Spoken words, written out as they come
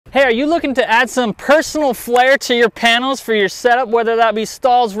Hey, are you looking to add some personal flair to your panels for your setup, whether that be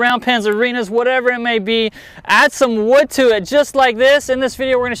stalls, round pens, arenas, whatever it may be? Add some wood to it just like this. In this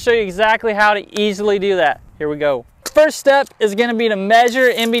video, we're going to show you exactly how to easily do that. Here we go. First step is going to be to measure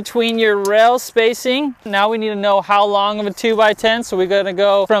in between your rail spacing. Now we need to know how long of a 2x10, so we're going to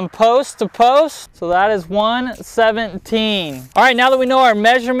go from post to post. So that is 117. All right, now that we know our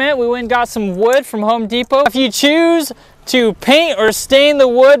measurement, we went and got some wood from Home Depot. If you choose to paint or stain the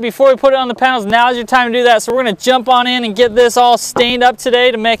wood before we put it on the panels, now's your time to do that. So we're going to jump on in and get this all stained up today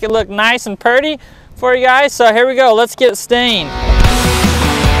to make it look nice and pretty for you guys. So here we go, let's get stained.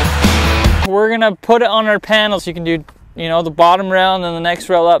 We're going to put it on our panels. You can do, the bottom rail and then the next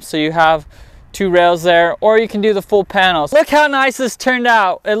rail up, so you have two rails there, or you can do the full panels. Look how nice this turned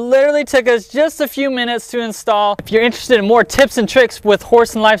out. It literally took us just a few minutes to install. If you're interested in more tips and tricks with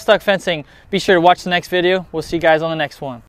horse and livestock fencing, be sure to watch the next video. We'll see you guys on the next one.